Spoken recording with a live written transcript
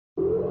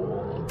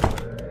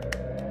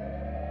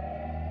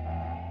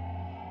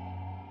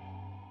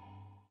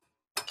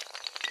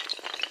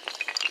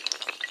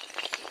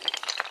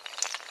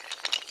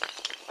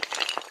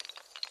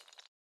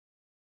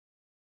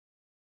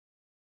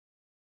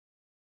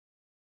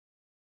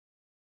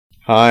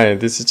Hi,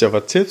 this is Java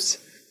Tips.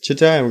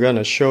 Today I'm going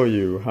to show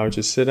you how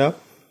to set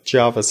up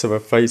Java Server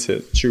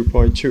Faces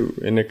 2.2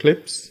 in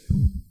Eclipse.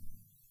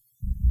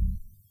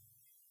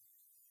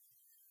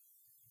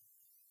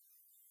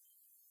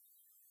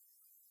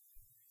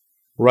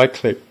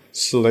 Right-click,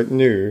 select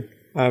New,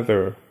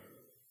 Other.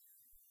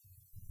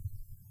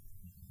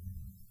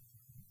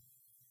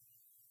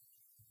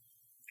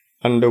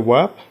 Under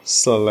Web,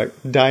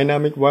 select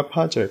Dynamic Web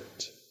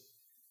Project.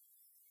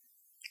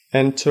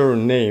 Enter a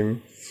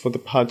name for the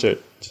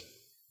project.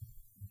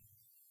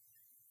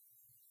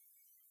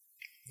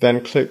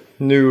 Then click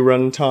New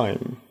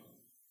Runtime.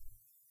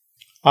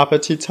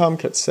 Apache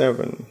Tomcat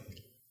 7.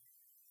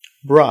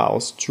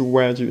 Browse to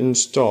where you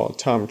install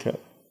Tomcat.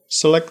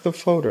 Select the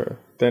folder,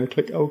 then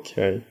click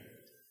OK.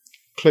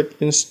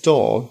 Click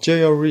Install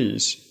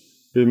JREs.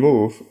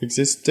 Remove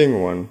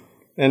existing one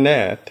and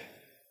add.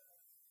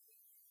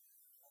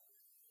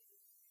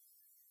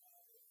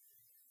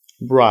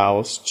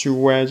 Browse to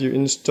where you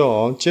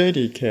install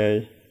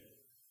JDK.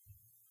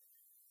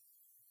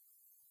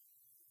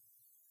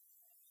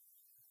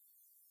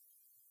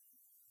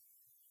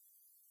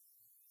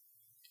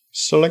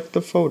 Select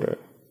the folder,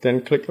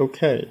 then click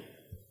OK.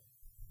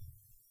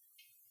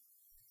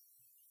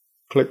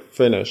 Click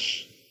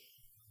Finish.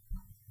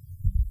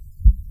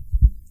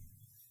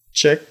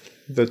 Check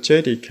the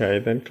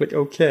JDK, then click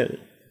OK.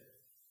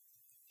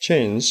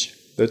 Change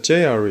the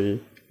JRE,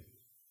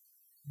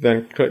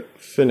 then click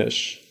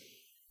Finish.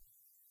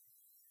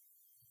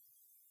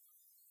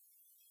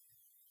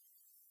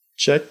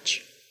 Check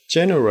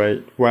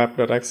Generate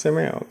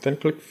WEB.XML, then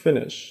click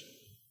Finish.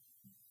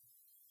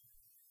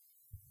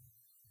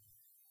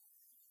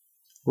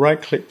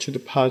 Right-click to the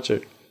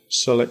project,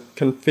 select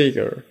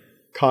Configure,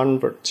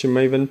 Convert to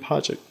Maven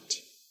project.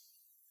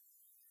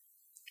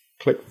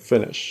 Click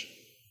Finish.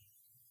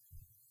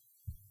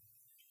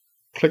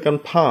 Click on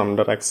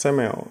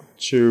POM.XML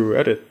to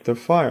edit the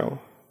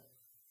file.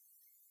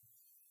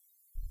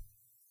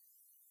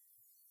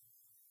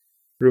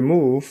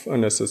 Remove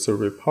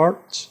unnecessary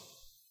parts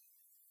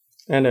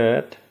and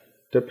add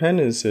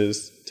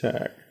Dependencies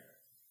tag.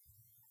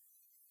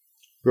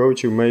 Go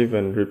to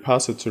Maven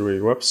repository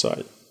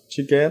website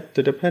to get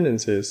the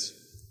dependencies.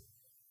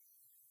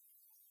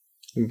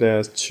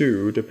 There's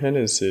 2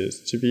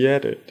 dependencies to be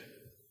added.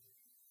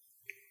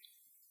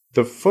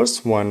 The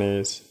first one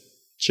is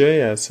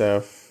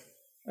JSF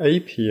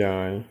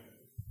API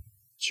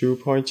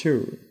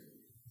 2.2.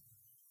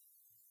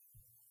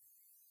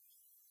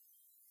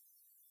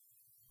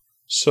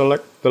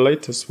 Select the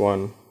latest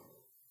one.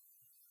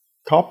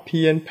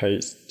 Copy and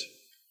paste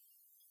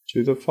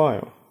to the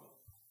file.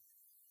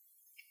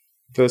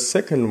 The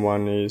second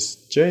one is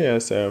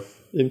JSF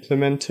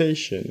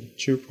Implementation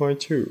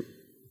 2.2.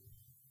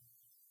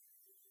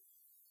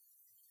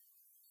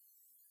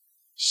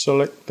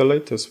 Select the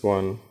latest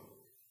one.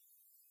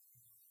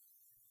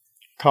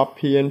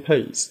 Copy and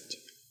paste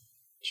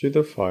to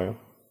the file.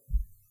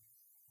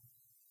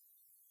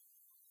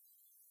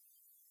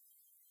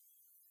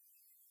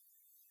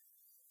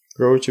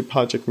 Go to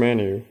Project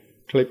menu.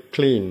 Click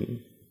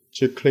Clean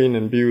to clean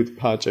and build the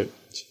project.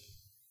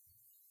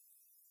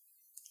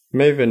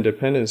 Maven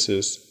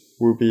dependencies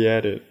will be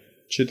added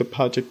to the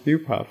project view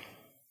path.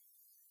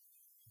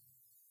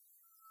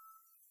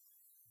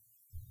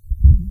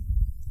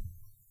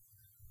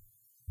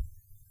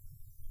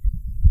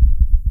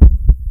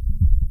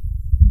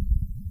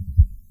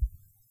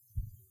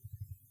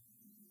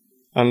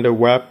 Under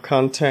Web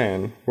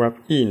Content,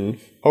 Webinf,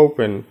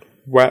 open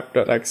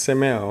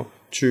WEB.XML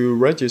to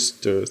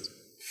register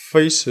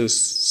Faces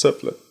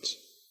Servlet.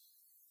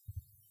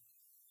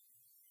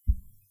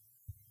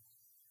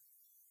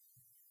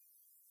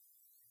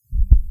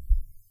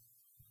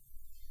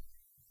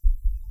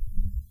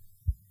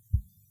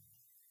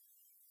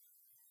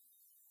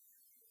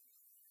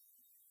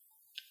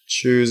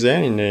 Choose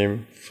any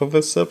name for the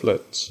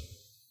servlet.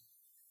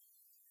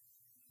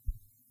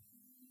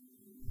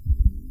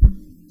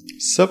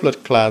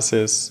 Servlet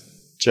classes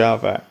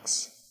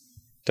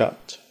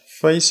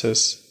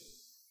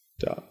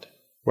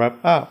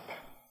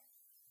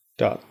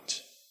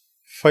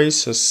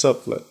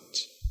javax.faces.webapp.faces_servlet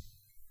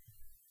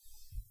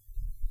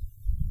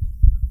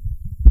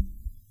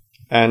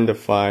and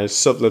define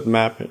servlet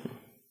mapping.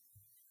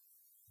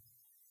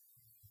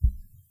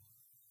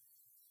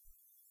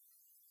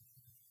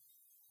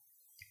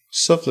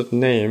 Servlet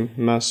name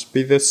must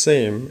be the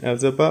same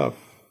as above.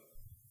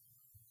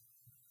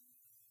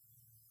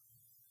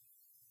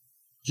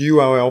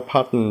 URL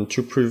pattern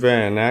to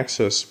prevent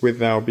access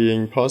without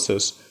being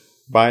processed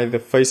by the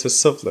Faces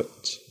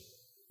servlet.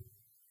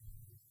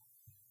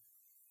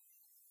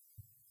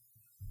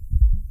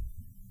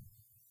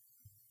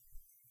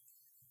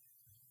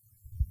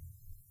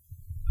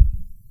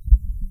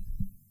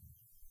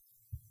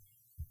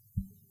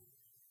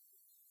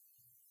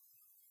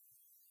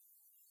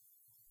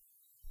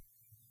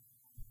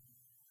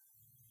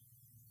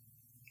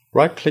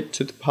 Right-click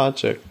to the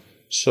project,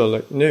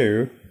 select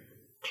New,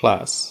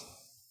 Class.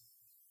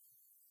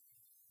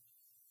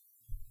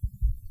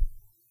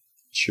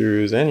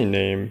 Choose any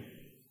name.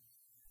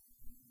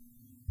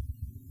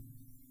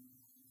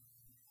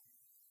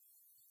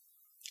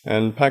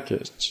 and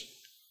package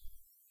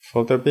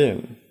for the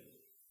bin.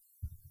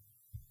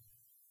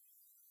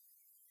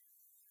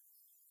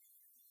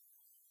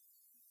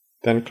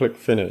 Then click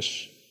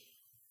Finish.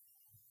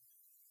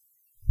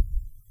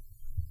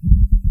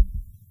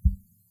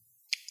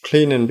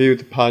 Clean and build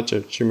the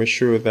project to make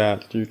sure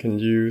that you can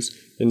use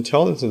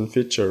intelligent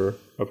feature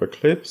of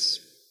Eclipse.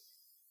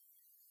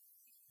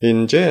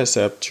 In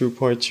JSF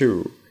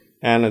 2.2,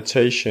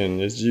 annotation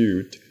is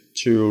used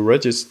to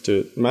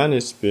register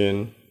manage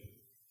bin,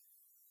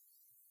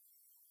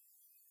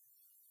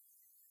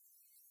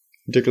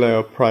 declare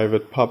a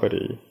private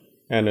property,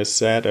 and a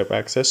set of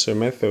accessor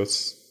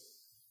methods.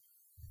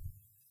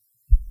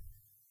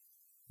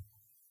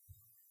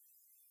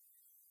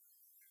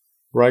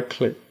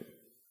 Right-click,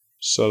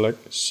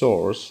 select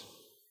Source,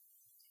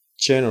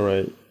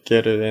 Generate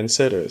Getter and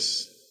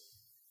Setters.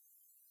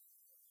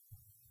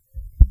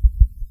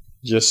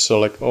 Just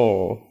select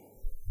all,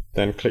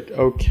 then click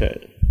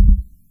OK.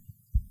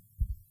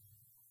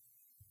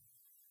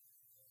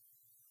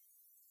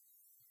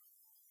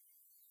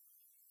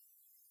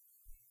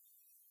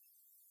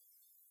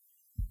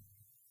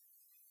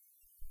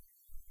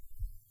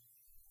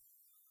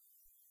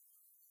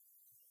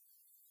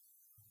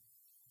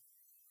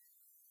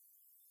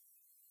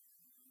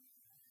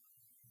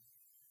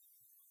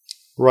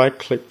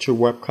 Right-click to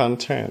Web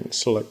Content,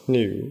 select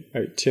New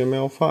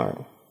HTML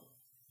file,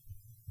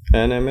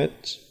 and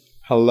image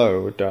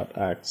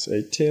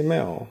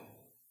hello.xhtml.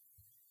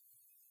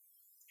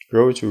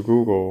 Go to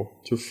Google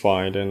to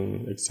find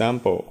an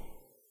example.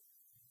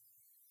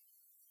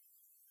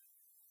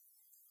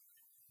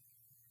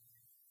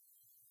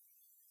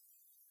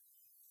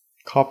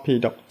 Copy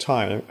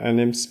doctype and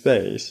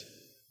namespace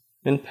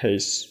and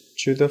paste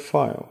to the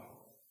file.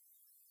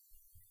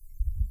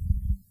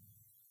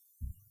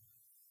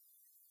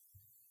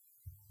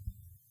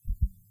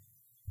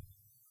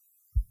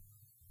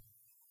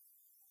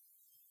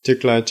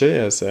 Declare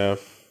JSF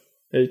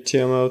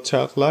HTML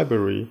tag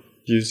library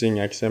using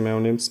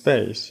XML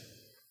namespace.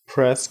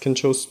 Press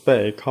Ctrl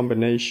Space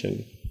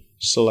combination.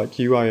 Select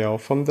URL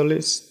from the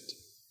list.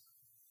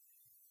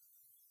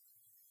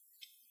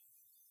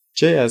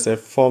 JSF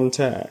form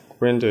tag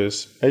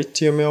renders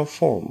HTML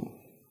form.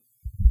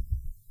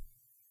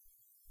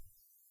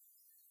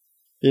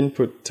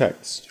 Input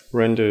text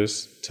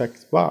renders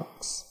text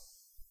box.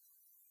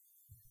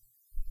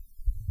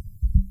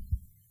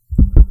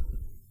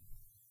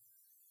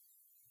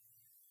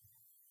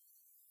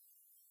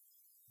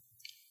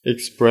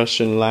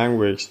 Expression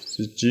language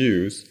is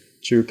used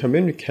to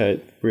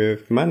communicate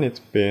with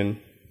managed bin.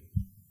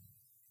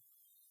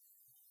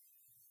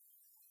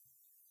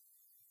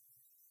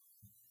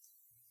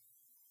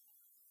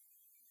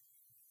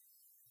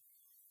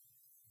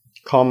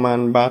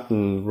 Command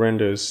button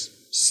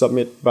renders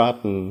submit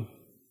button.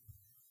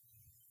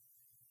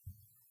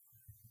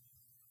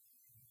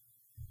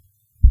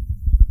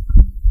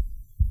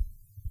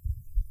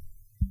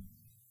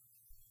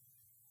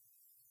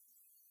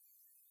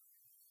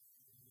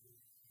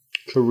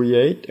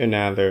 Create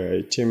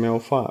another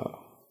HTML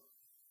file.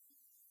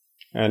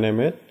 An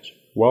image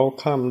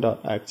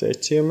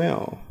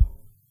welcome.xhtml.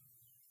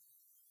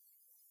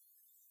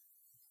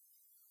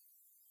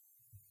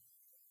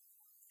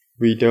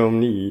 We don't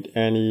need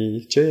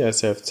any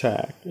JSF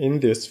tag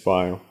in this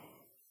file.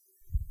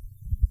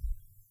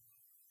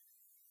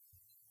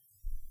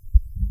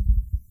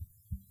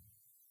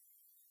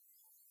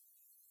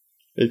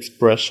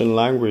 Expression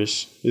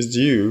language is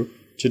used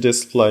to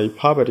display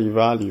property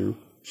value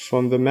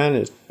from the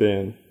managed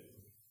bin.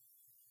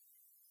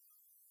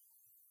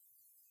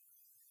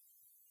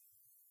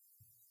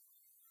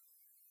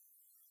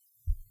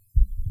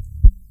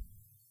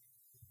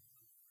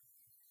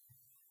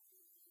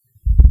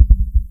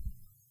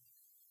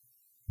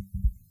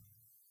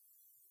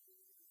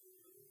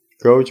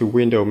 Go to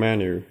Window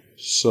menu,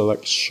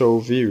 select Show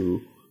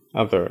View,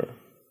 Other.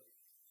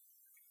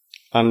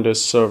 Under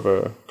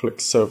Server, click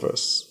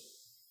Servers.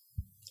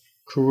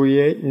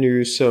 Create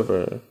new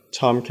server,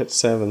 Tomcat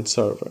 7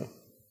 server.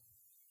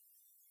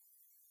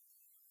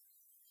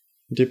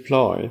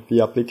 Deploy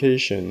the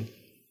application,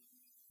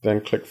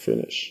 then click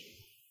Finish.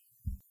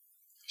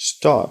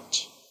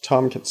 Start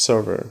Tomcat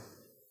server.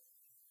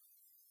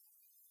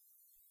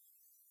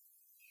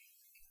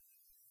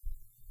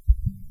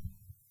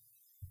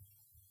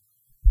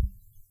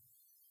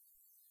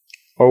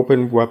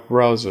 Open web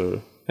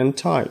browser and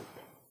type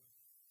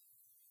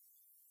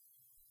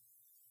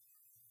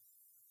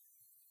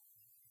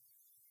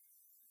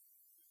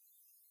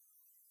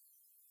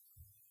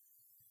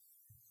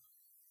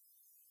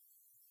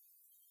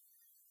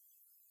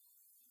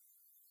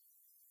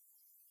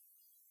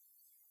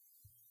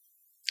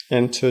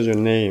enter your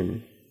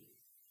name,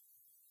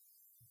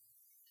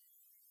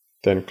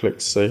 then click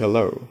Say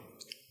Hello.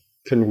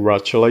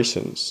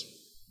 Congratulations!